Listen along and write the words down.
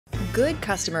good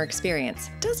customer experience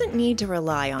doesn't need to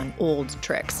rely on old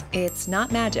tricks. It's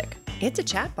not magic. It's a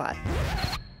chatbot.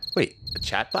 Wait, a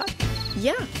chatbot?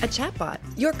 Yeah, a chatbot.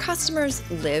 Your customers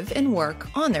live and work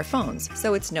on their phones,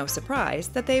 so it's no surprise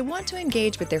that they want to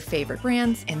engage with their favorite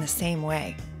brands in the same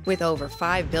way. With over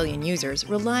 5 billion users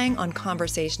relying on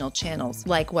conversational channels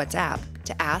like WhatsApp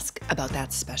to ask about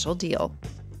that special deal,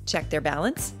 check their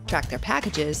balance, track their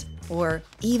packages, or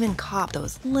even cop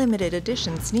those limited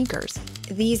edition sneakers.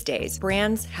 These days,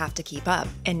 brands have to keep up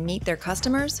and meet their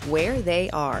customers where they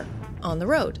are, on the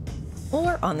road,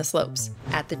 or on the slopes,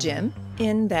 at the gym,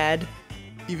 in bed.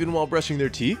 Even while brushing their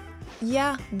teeth?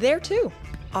 Yeah, there too.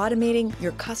 Automating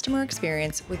your customer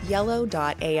experience with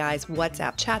yellow.ai's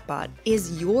WhatsApp chatbot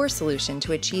is your solution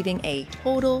to achieving a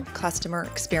total customer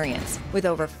experience. With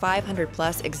over 500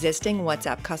 plus existing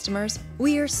WhatsApp customers,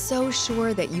 we are so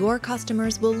sure that your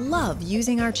customers will love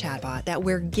using our chatbot that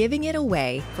we're giving it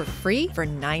away for free for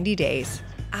 90 days.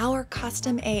 Our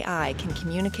custom AI can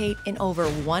communicate in over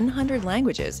 100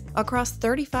 languages across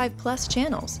 35 plus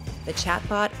channels. The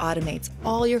chatbot automates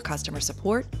all your customer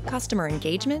support, customer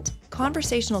engagement,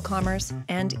 conversational commerce,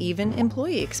 and even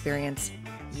employee experience.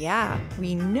 Yeah,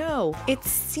 we know it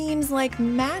seems like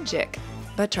magic,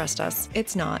 but trust us,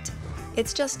 it's not.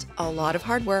 It's just a lot of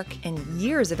hard work and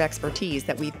years of expertise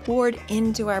that we've poured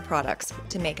into our products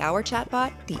to make our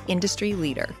chatbot the industry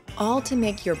leader. All to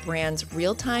make your brand's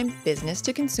real-time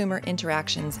business-to-consumer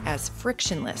interactions as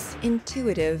frictionless,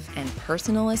 intuitive, and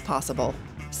personal as possible.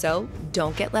 So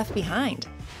don't get left behind.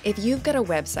 If you've got a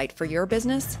website for your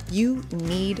business, you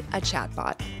need a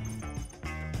chatbot.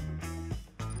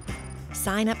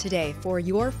 Sign up today for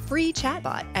your free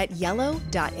chatbot at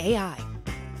yellow.ai.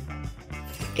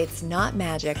 It's not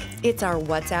magic, it's our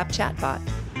WhatsApp chatbot.